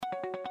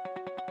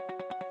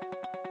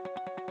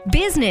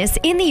Business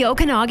in the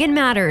Okanagan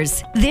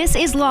matters. This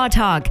is Law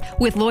Talk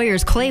with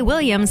lawyers Clay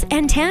Williams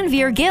and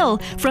Tanvir Gill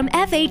from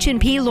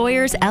FH&P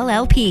Lawyers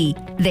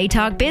LLP. They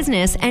talk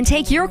business and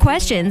take your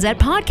questions at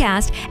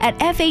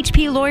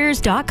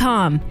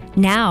podcast@fhplawyers.com.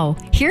 Now,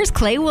 here's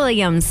Clay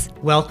Williams.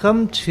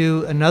 Welcome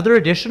to another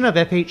edition of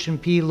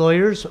FH&P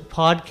Lawyers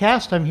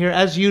podcast. I'm here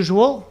as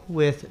usual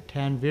with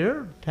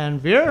Tanvir.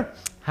 Tanvir,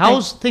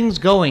 how's things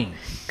going?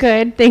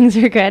 Good. Things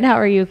are good. How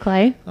are you,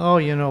 Clay? Oh,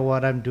 you know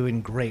what? I'm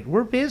doing great.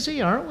 We're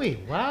busy, aren't we?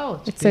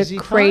 Wow, It's busy a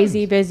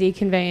crazy times. busy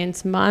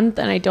conveyance month,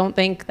 and I don't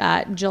think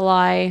that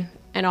July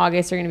and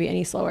August are going to be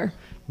any slower.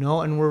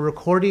 No, and we're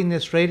recording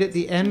this right at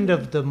the end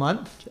of the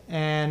month,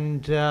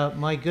 and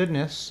my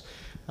goodness,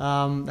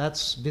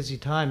 that's busy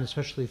time,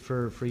 especially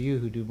for you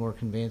who do more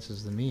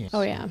conveyances than me.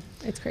 Oh, yeah.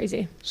 It's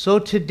crazy. So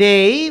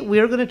today we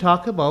are going to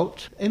talk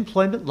about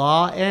employment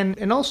law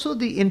and also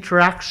the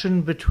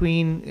interaction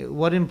between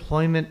what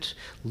employment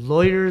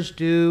lawyers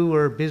do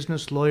or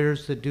business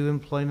lawyers that do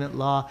employment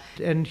law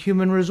and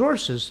human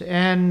resources.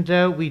 And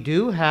we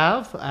do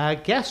have a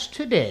guest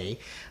today.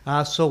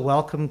 So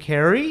welcome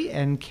Carrie.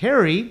 And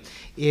Carrie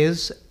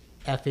is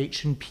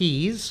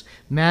FH&P's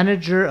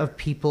Manager of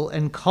People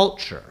and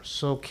Culture.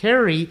 So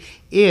Carrie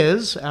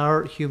is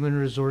our human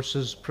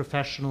resources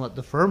professional at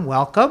the firm.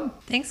 Welcome.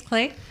 Thanks,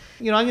 Clay.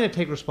 You know, I'm going to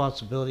take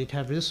responsibility,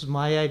 Tanvir. This is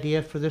my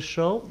idea for this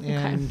show. Okay.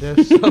 And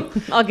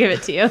I'll give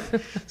it to you.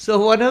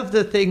 so one of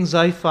the things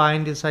I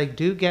find is I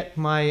do get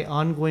my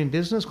ongoing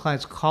business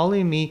clients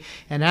calling me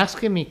and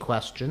asking me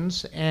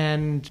questions.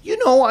 And, you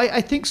know,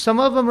 I think some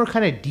of them are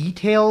kind of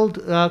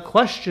detailed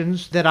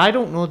questions that I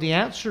don't know the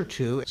answer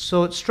to.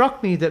 So it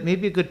struck me that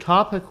maybe a good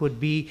topic would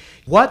be,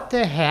 what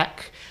the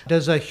heck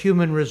does a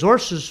human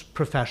resources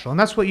professional, and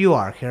that's what you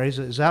are, Carrie,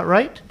 is that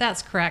right?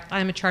 That's correct.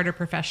 I'm a chartered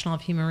professional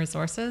of human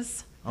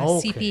resources, a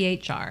Okay.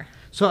 CPHR.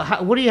 So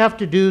what do you have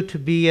to do to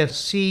be a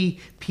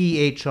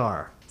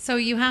CPHR? So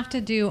you have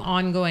to do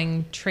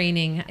ongoing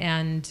training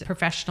and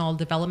professional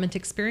development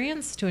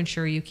experience to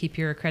ensure you keep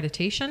your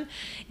accreditation.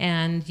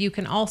 And you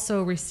can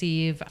also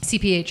receive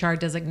CPHR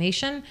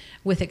designation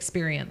with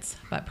experience.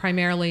 But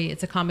primarily,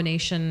 it's a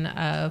combination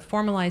of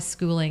formalized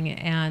schooling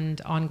and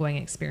ongoing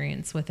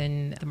experience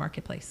within the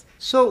marketplace.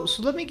 So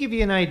let me give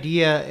you an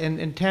idea,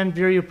 and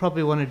Tanvir, you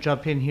probably want to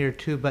jump in here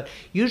too, but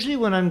usually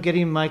when I'm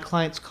getting my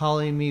clients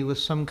calling me with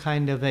some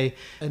kind of an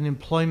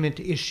employment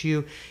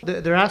issue,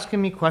 they're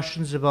asking me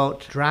questions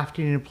about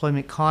drafting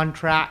employment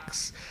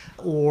contracts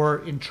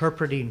or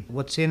interpreting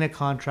what's in a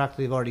contract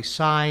they've already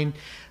signed.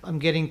 I'm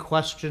getting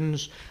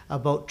questions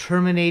about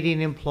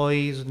terminating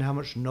employees and how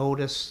much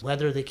notice,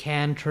 whether they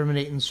can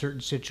terminate in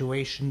certain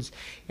situations,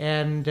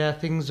 and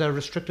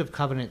restrictive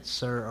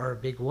covenants are a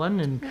big one,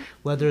 and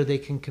whether they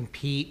can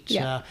compete,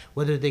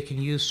 whether they can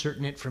use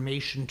certain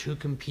information to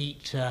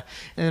compete, and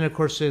then of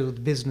course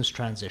business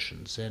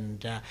transitions,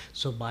 and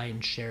so buying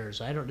shares.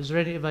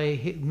 Have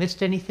I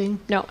missed anything?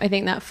 No, I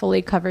think that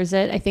fully covers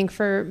it. I think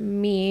for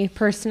me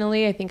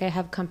personally, I think I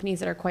have companies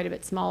that are quite a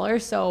bit smaller.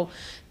 So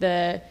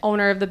the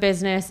owner of the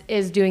business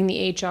is doing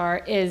the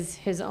HR, is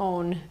his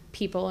own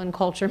people and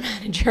culture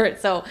manager.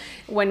 So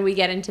when we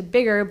get into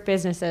bigger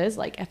businesses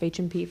like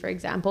FH&P, for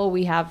example,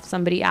 we have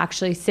somebody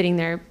actually sitting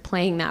there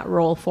playing that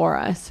role for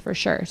us for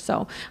sure.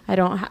 So I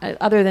don't,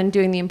 other than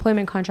doing the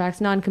employment contracts,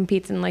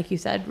 non-competes, and like you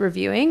said,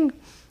 reviewing,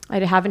 I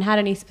haven't had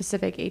any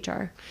specific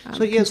HR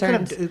So yeah,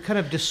 concerns. it's kind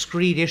of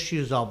discrete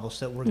issues almost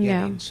that we're getting.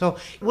 Yeah. So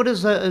what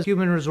does a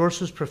human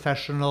resources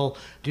professional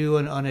do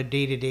on a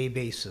day-to-day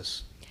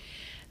basis?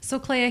 So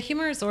Clay, a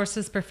human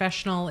resources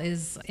professional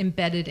is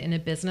embedded in a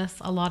business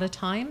a lot of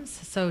times.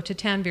 So to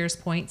Tanvir's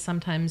point,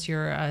 sometimes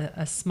you're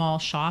a small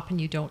shop and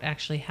you don't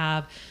actually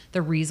have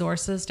the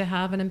resources to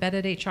have an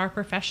embedded HR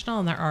professional,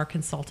 and there are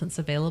consultants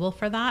available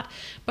for that.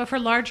 But for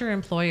larger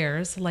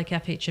employers, like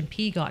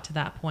FH&P got to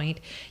that point,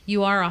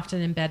 you are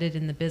often embedded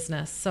in the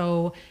business.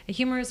 So a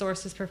human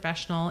resources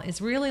professional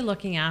is really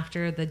looking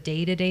after the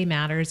day-to-day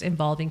matters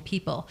involving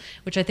people,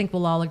 which I think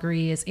we'll all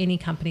agree is any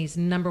company's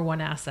number one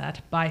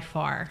asset by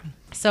far.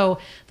 So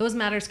those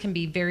matters can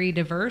be very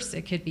diverse.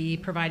 It could be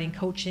providing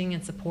coaching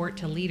and support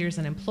to leaders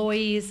and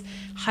employees,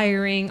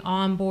 hiring,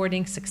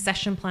 onboarding,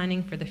 succession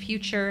planning for the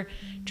future,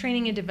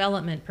 training and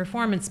development,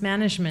 performance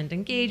management,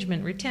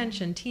 engagement,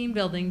 retention, team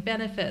building,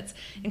 benefits,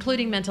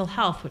 including mental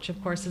health, which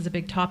of course is a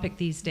big topic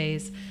these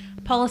days,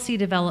 policy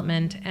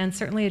development, and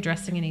certainly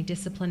addressing any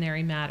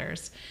disciplinary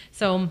matters.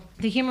 So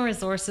the human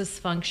resources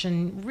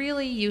function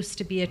really used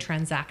to be a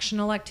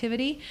transactional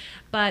activity,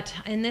 but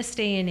in this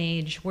day and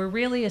age, we're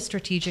really a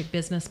strategic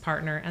business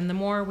partner, and the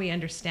more we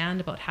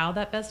understand about how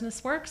that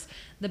business works,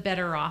 the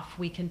better off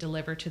we can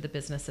deliver to the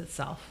business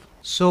itself.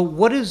 So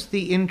what is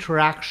the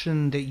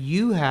interaction that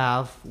you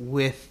have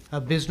with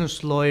a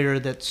business lawyer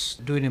that's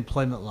doing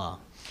employment law?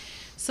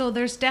 So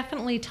there's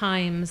definitely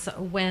times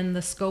when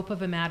the scope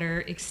of a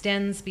matter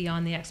extends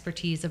beyond the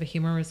expertise of a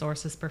human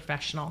resources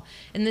professional.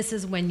 And this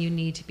is when you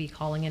need to be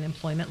calling an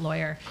employment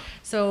lawyer.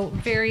 So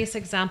various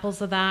examples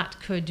of that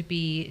could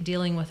be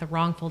dealing with a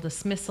wrongful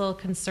dismissal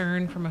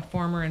concern from a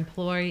former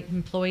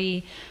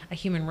employee, a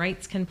human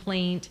rights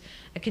complaint,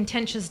 a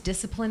contentious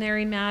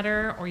disciplinary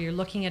matter, or you're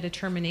looking at a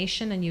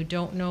termination and you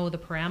don't know the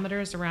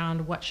parameters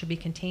around what should be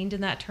contained in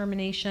that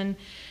termination.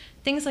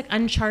 Things like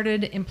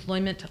uncharted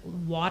employment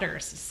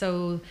waters.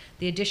 So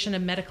the addition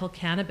of medical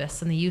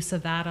cannabis and the use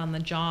of that on the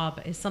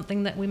job is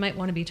something that we might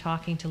want to be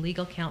talking to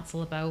legal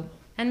counsel about.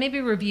 And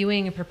maybe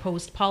reviewing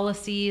proposed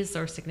policies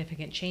or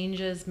significant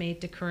changes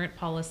made to current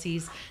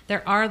policies.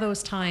 There are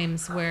those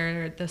times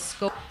where the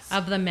scope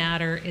of the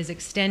matter is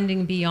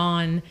extending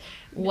beyond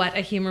what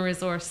a human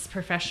resource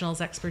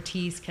professional's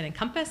expertise can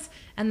encompass,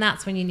 and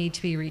that's when you need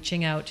to be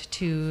reaching out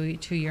to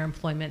your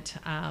employment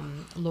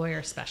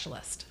lawyer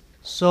specialist.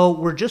 So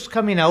we're just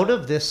coming out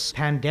of this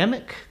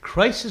pandemic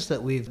crisis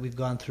that we've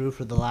gone through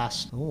for the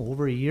last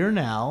over a year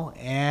now,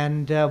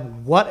 and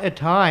what a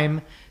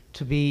time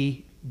to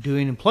be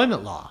doing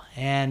employment law.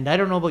 And I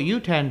don't know about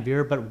you,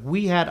 Tanvir, but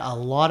we had a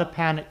lot of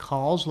panic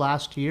calls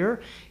last year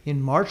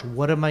in March.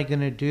 What am I going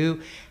to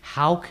do?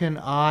 How can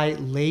I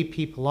lay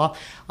people off?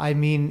 I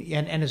mean,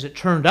 and as it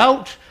turned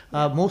out,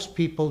 most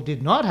people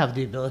did not have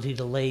the ability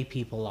to lay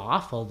people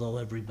off, although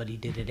everybody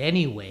did it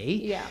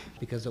anyway,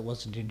 because it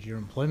wasn't into your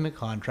employment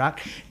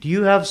contract. Do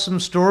you have some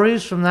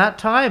stories from that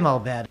time, I'll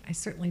bet? I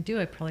certainly do.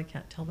 I probably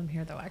can't tell them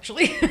here, though,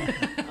 actually.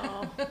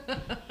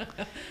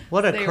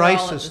 What a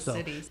crisis,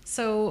 though.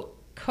 So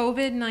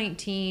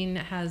COVID-19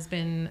 has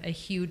been a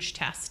huge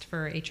test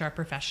for HR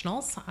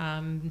professionals.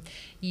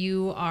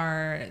 You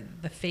are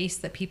the face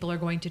that people are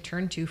going to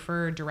turn to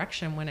for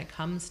direction when it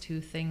comes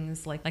to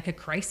things like a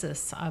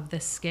crisis of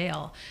this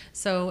scale.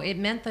 So it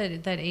meant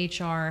that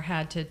HR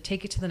had to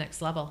take it to the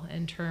next level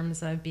in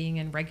terms of being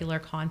in regular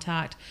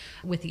contact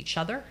with each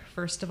other,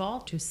 first of all,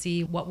 to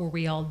see what were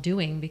we all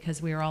doing,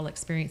 because we were all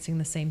experiencing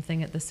the same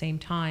thing at the same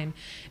time.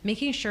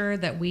 Making sure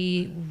that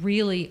we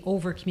really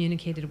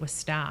over-communicated with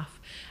staff.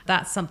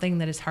 That's something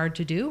that is hard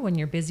to do when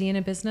you're busy in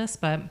a business,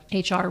 but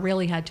HR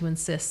really had to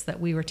insist that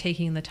we were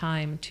taking the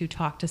time to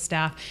talk to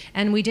staff.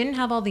 And we didn't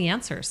have all the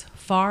answers,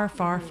 far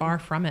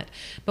from it.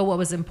 But what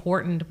was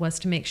important was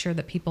to make sure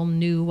that people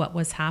knew what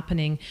was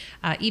happening,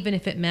 even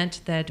if it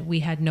meant that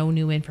we had no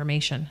new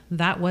information.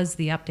 That was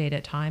the update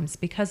at times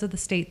because of the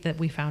state that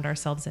we found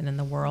ourselves in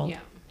the world. Yeah.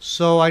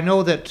 So I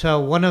know that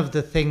one of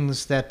the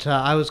things that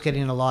I was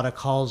getting a lot of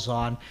calls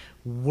on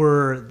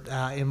were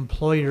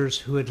employers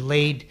who had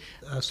laid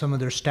some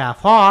of their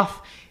staff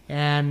off.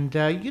 And,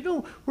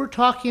 we're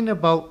talking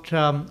about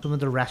some of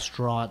the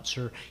restaurants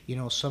or,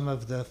 some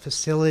of the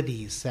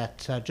facilities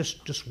that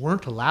just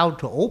weren't allowed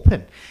to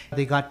open.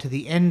 They got to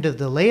the end of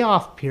the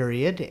layoff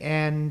period,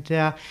 and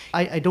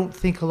I don't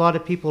think a lot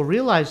of people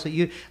realize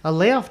that a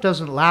layoff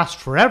doesn't last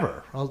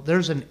forever.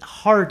 There's a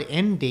hard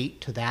end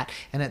date to that,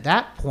 and at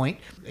that point,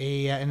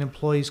 an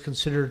employee is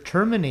considered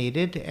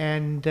terminated,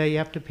 and you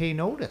have to pay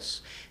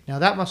notice. Now,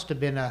 that must have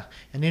been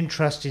an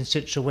interesting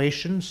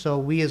situation. So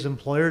we as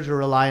employers are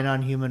relying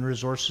on human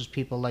resources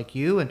people like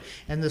you,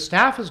 and the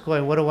staff is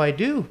going, what do I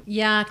do?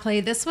 Yeah,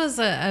 Clay, this was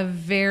a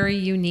very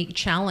unique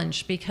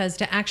challenge because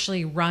to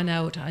actually run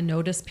out a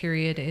notice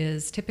period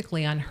is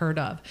typically unheard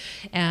of.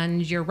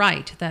 And you're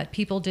right that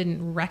people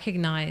didn't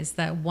recognize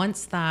that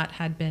once that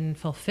had been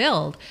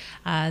fulfilled,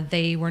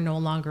 they were no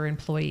longer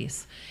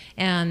employees.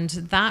 And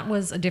that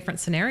was a different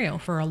scenario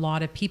for a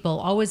lot of people,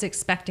 always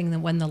expecting that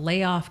when the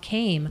layoff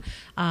came,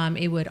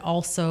 it would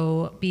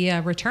also be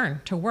a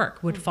return to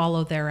work, would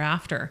follow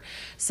thereafter.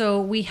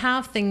 So we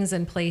have things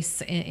in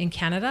place in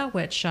Canada,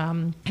 which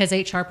as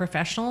HR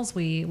professionals,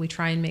 we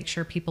try and make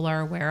sure people are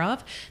aware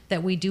of,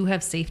 that we do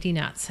have safety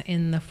nets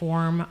in the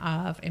form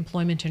of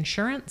employment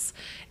insurance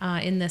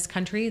in this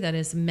country that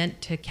is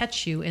meant to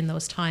catch you in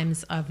those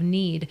times of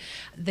need.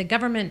 The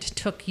government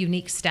took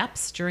unique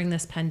steps during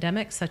this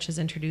pandemic, such as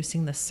introducing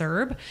the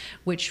CERB,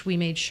 which we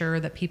made sure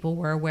that people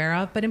were aware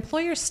of, but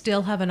employers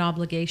still have an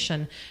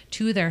obligation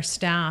to their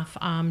staff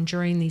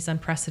during these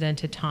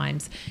unprecedented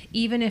times,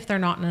 even if they're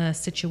not in a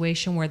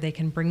situation where they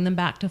can bring them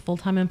back to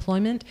full-time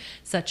employment,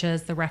 such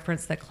as the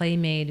reference that Clay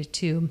made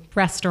to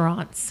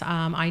restaurants.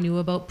 I knew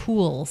about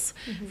pools,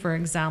 for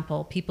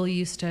example. People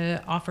used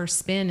to offer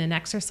spin and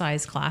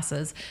exercise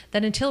classes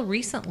that until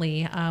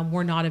recently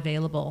were not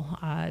available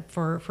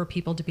for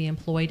people to be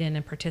employed in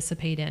and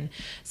participate in.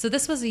 So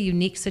this was a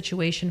unique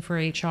situation for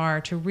HR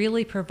to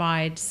really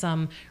provide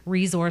some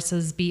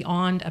resources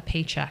beyond a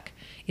paycheck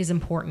is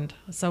important.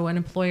 So an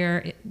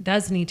employer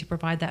does need to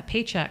provide that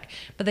paycheck,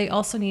 but they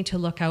also need to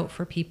look out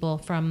for people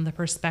from the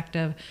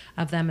perspective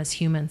of them as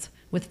humans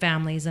with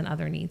families and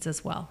other needs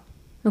as well.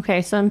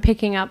 Okay, so I'm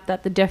picking up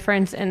that the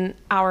difference in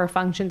our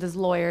functions as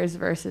lawyers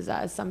versus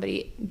as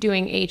somebody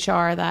doing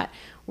HR, that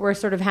we're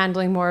sort of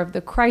handling more of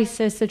the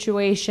crisis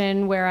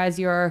situation, whereas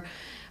you're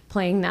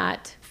playing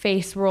that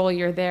face role.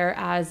 You're there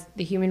as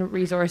the human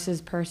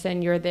resources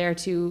person. You're there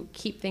to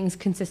keep things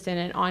consistent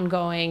and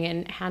ongoing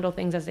and handle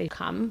things as they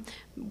come,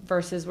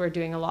 versus we're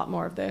doing a lot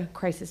more of the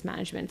crisis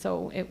management.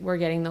 So we're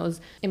getting those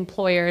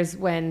employers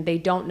when they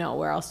don't know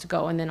where else to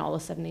go, and then all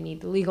of a sudden they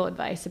need the legal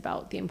advice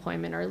about the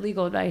employment or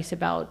legal advice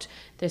about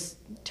this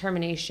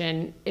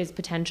termination is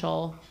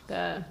potential,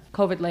 the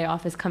COVID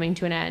layoff is coming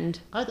to an end.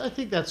 I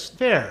think that's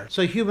fair.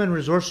 So a human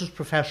resources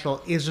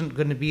professional isn't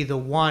going to be the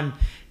one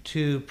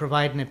to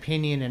provide an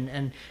opinion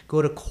and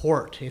go to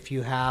court if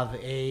you have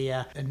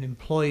an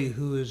employee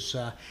who is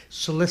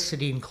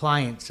soliciting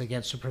clients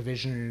against a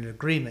provision in an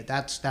agreement.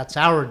 That's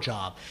our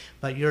job.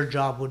 But your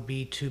job would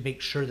be to make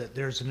sure that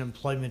there's an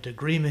employment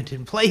agreement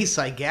in place,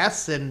 I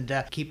guess, and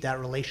keep that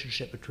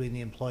relationship between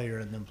the employer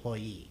and the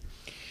employee.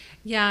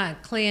 Yeah,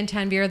 Clay and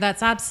Tanvir,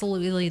 that's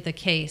absolutely the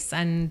case.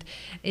 And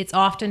it's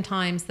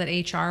oftentimes that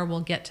HR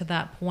will get to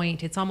that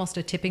point. It's almost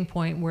a tipping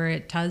point where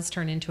it does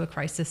turn into a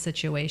crisis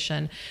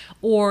situation,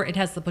 or it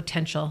has the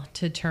potential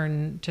to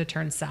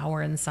turn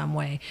sour in some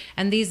way.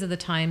 And these are the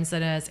times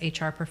that as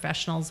HR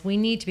professionals, we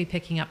need to be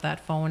picking up that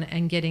phone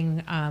and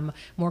getting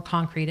more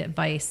concrete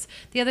advice.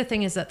 The other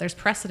thing is that there's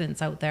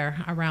precedents out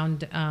there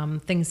around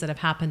things that have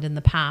happened in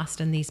the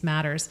past in these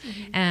matters.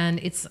 Mm-hmm. And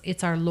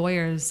it's our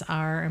lawyers,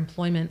 our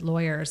employment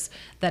lawyers,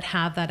 that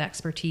have that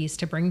expertise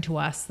to bring to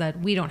us that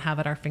we don't have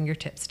at our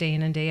fingertips day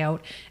in and day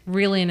out.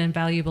 Really an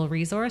invaluable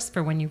resource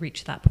for when you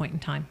reach that point in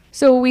time.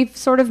 So we've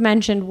sort of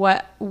mentioned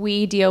what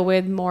we deal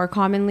with more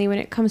commonly when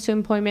it comes to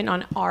employment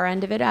on our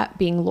end of it, at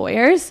being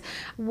lawyers.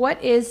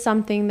 What is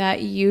something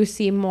that you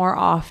see more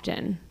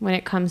often when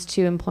it comes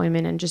to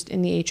employment and just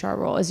in the HR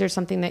role? Is there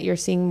something that you're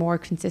seeing more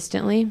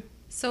consistently?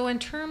 So in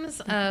terms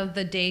of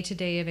the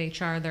day-to-day of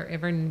HR,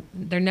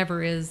 there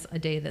never is a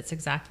day that's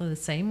exactly the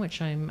same,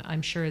 which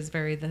I'm sure is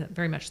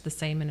very much the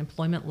same in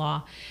employment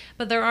law.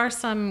 But there are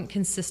some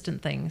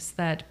consistent things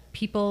that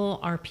people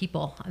are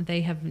people.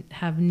 They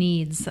have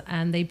needs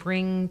and they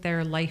bring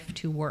their life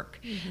to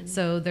work. Mm-hmm.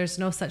 So there's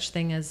no such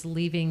thing as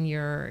leaving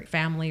your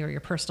family or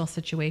your personal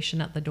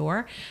situation at the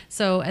door.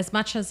 So as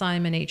much as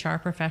I'm an HR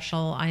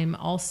professional, I'm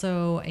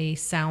also a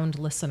sound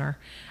listener,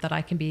 that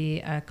I can be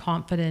a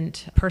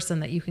confident person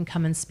that you can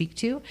come and speak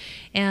to.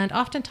 And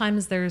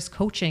oftentimes there's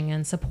coaching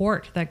and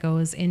support that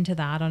goes into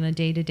that on a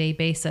day-to-day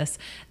basis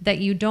that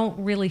you don't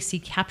really see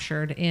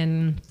captured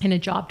in a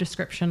job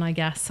description, I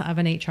guess, of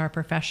an HR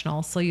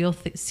professional. So you'll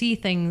see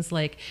things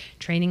like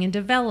training and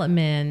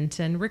development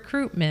and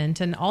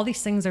recruitment, and all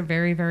these things are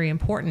very, very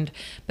important.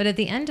 But at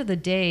the end of the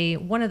day,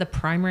 one of the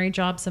primary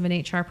jobs of an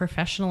HR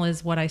professional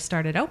is what I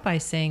started out by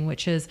saying,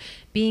 which is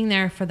being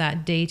there for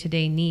that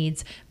day-to-day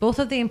needs, both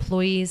of the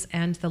employees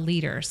and the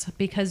leaders.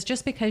 Because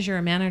just because you're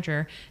a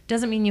manager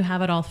doesn't mean you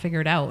have it all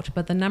figured out.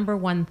 But the number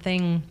one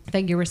thing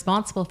that you're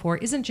responsible for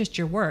isn't just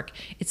your work,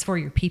 it's for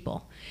your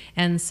people.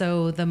 And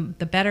so the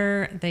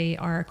better they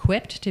are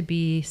equipped to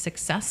be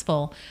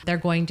successful, they're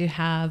going to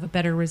have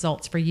better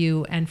results for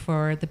you and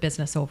for the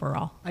business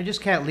overall. I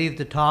just can't leave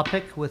the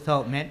topic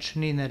without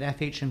mentioning that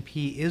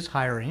FH&P is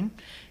hiring.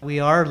 We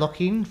are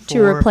looking for...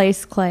 To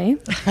replace Clay.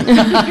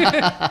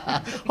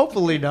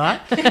 Hopefully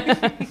not.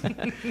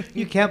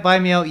 You can't buy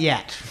me out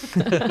yet.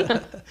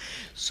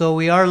 So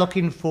we are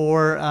looking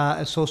for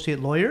associate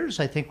lawyers.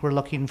 I think we're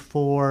looking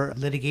for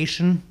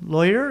litigation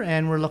lawyer,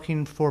 and we're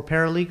looking for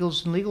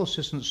paralegals and legal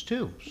assistants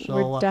too.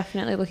 So we're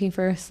definitely looking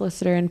for a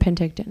solicitor in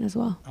Penticton as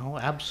well. Oh,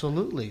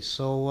 absolutely.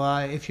 So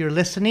if you're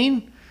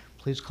listening,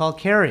 please call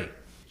Carrie.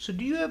 So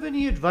do you have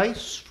any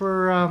advice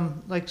for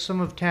like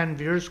some of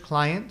Tanvir's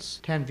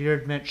clients? Tanvir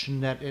had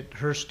mentioned that at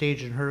her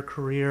stage in her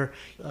career,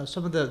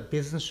 some of the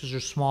businesses are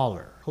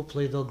smaller.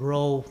 Hopefully they'll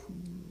grow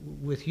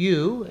with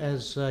you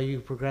as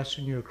you progress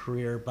in your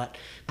career, but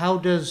how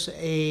does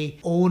a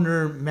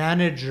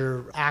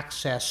owner-manager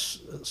access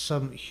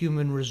some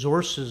human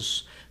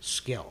resources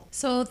skill?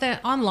 So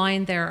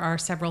online there are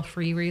several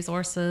free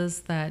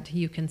resources that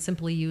you can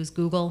simply use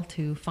Google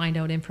to find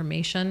out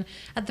information.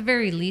 At the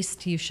very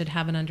least, you should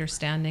have an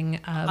understanding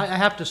of... I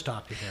have to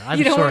stop you there. I'm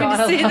you don't sorry. want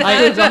to say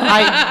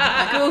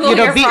that. Google you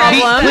know,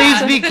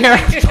 please be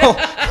careful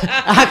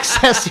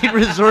accessing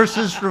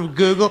resources from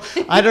Google.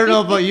 I don't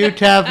know about you,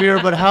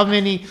 Tanvir, but how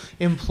many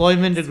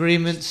employment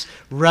agreements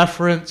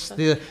reference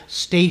the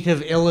state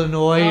of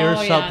Illinois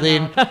or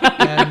something?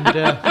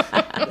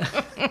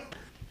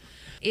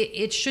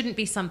 It shouldn't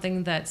be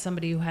something that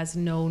somebody who has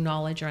no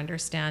knowledge or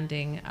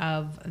understanding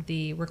of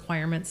the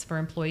requirements for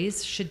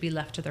employees should be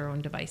left to their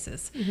own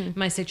devices. Mm-hmm.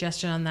 My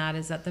suggestion on that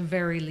is at the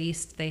very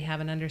least they have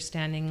an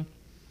understanding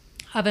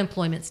of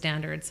employment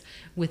standards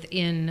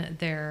within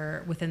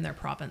their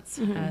province.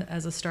 Mm-hmm.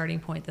 As a starting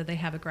point, that they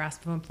have a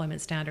grasp of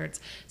employment standards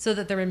so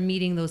that they're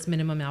meeting those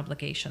minimum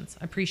obligations,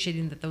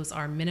 appreciating that those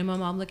are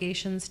minimum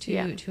obligations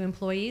to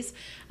employees,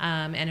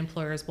 and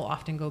employers will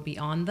often go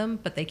beyond them,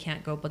 but they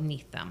can't go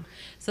beneath them.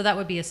 So that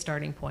would be a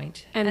starting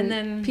point. And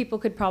then people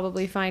could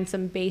probably find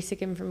some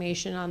basic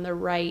information on the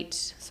right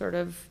sort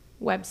of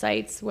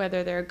websites,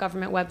 whether they're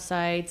government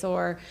websites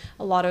or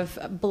a lot of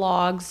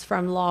blogs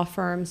from law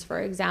firms,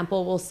 for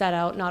example, will set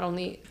out not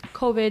only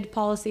COVID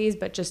policies,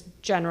 but just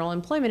general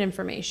employment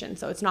information.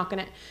 So it's not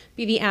going to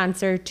be the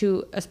answer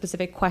to a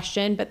specific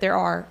question, but there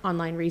are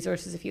online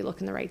resources if you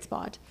look in the right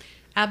spot.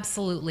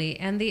 Absolutely.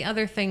 And the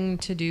other thing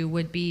to do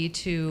would be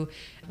to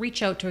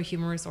reach out to a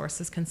human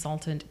resources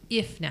consultant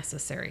if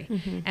necessary.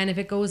 And if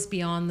it goes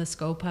beyond the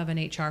scope of an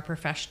HR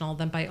professional,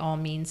 then by all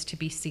means to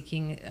be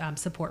seeking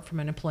support from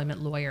an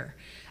employment lawyer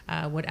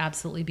would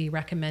absolutely be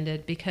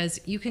recommended,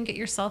 because you can get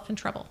yourself in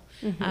trouble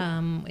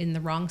in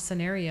the wrong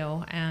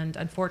scenario. And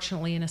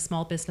unfortunately, in a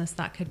small business,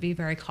 that could be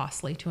very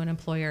costly to an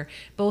employer,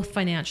 both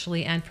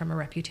financially and from a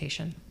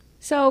reputation.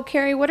 So,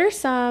 Carrie, what are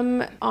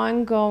some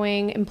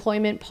ongoing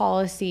employment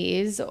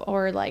policies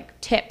or like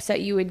tips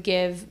that you would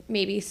give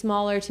maybe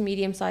smaller to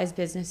medium-sized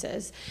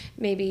businesses,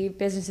 maybe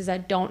businesses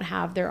that don't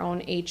have their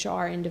own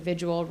HR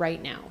individual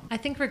right now? I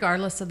think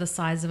regardless of the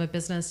size of a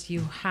business,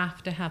 you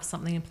have to have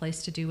something in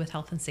place to do with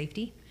health and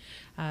safety.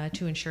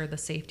 To ensure the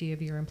safety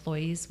of your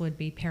employees would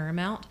be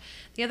paramount.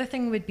 The other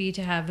thing would be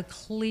to have a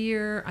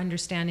clear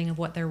understanding of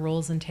what their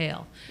roles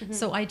entail.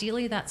 So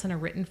ideally that's in a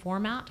written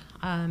format,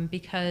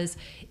 because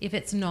if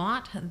it's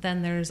not,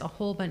 then there's a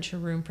whole bunch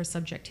of room for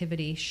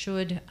subjectivity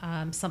should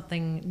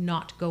something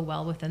not go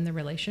well within the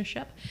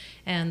relationship.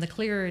 And the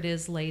clearer it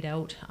is laid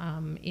out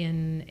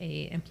in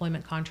a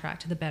employment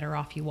contract, the better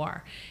off you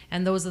are.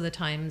 And those are the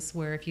times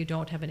where if you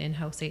don't have an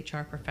in-house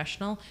HR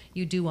professional,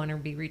 you do want to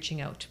be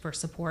reaching out for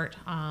support,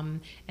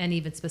 and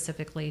even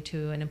specifically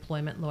to an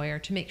employment lawyer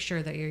to make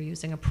sure that you're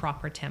using a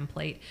proper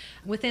template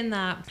within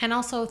that. And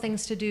also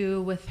things to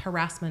do with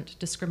harassment,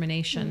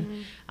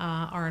 discrimination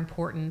are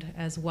important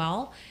as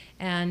well.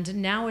 And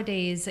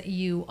nowadays,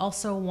 you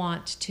also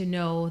want to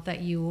know that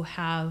you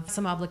have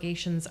some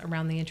obligations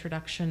around the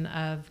introduction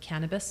of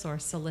cannabis or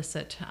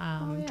illicit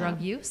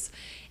drug use.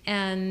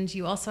 And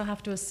you also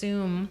have to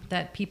assume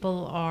that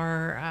people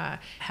are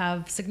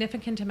have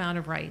significant amount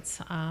of rights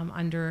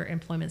under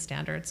employment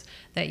standards,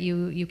 that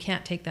you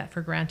can't take that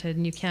for granted,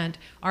 and you can't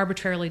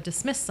arbitrarily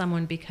dismiss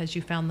someone because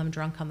you found them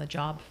drunk on the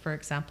job, for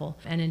example.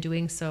 And in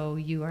doing so,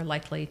 you are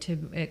likely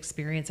to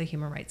experience a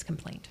human rights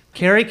complaint.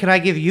 Carrie, can I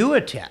give you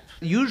a tip?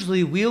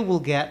 Usually we will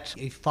get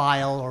a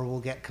file or we'll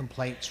get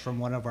complaints from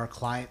one of our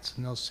clients,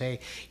 and they'll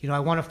say, I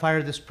want to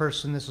fire this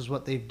person, this is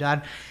what they've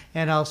done.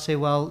 And I'll say,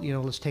 well,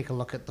 let's take a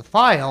look at the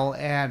file.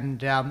 And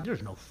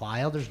there's no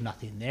file, there's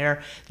nothing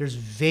there. There's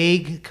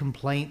vague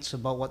complaints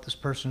about what this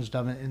person has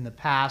done in the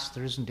past.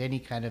 There isn't any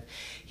kind of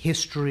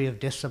history of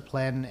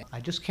discipline. I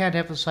just can't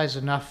emphasize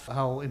enough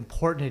how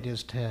important it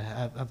is to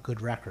have good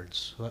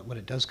records when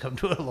it does come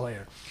to a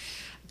lawyer.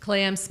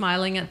 Clay, I'm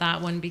smiling at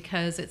that one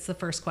because it's the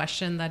first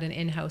question that an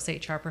in-house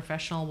HR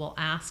professional will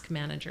ask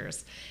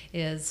managers,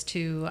 is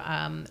to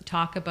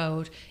talk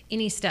about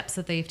any steps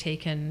that they've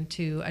taken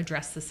to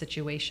address the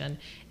situation,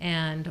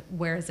 and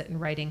where is it in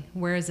writing,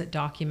 where is it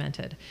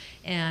documented.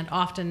 And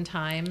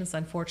oftentimes,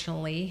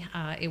 unfortunately,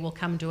 it will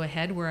come to a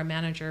head where a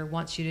manager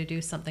wants you to do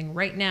something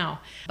right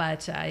now,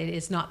 but it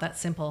is not that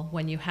simple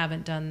when you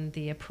haven't done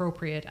the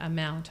appropriate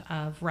amount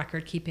of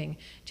record keeping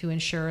to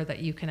ensure that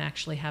you can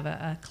actually have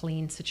a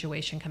clean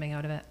situation coming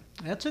out of it.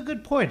 That's a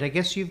good point. I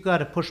guess you've got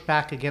to push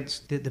back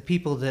against the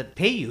people that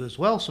pay you as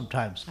well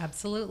sometimes.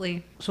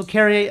 Absolutely. So,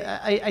 Carrie,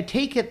 I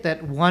take it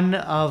that one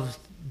of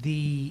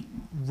the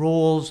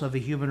roles of a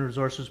human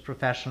resources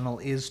professional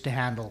is to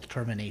handle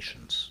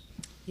terminations.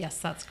 Yes,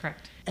 that's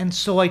correct. And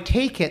so I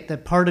take it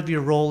that part of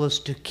your role is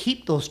to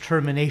keep those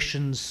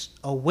terminations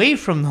away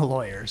from the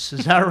lawyers.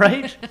 Is that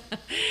right?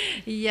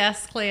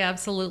 Yes, Clay,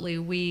 absolutely.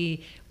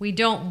 We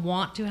don't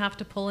want to have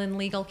to pull in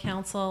legal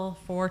counsel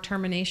for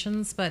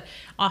terminations, but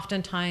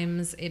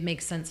oftentimes it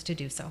makes sense to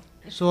do so.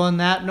 So on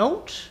that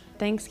note...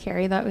 Thanks,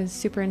 Carrie. That was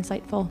super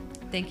insightful.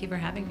 Thank you for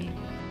having me.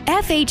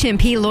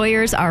 FH&P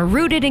lawyers are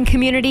rooted in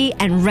community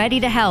and ready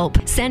to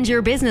help. Send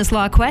your business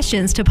law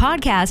questions to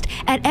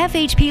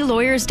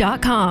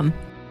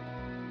podcast@fhplawyers.com.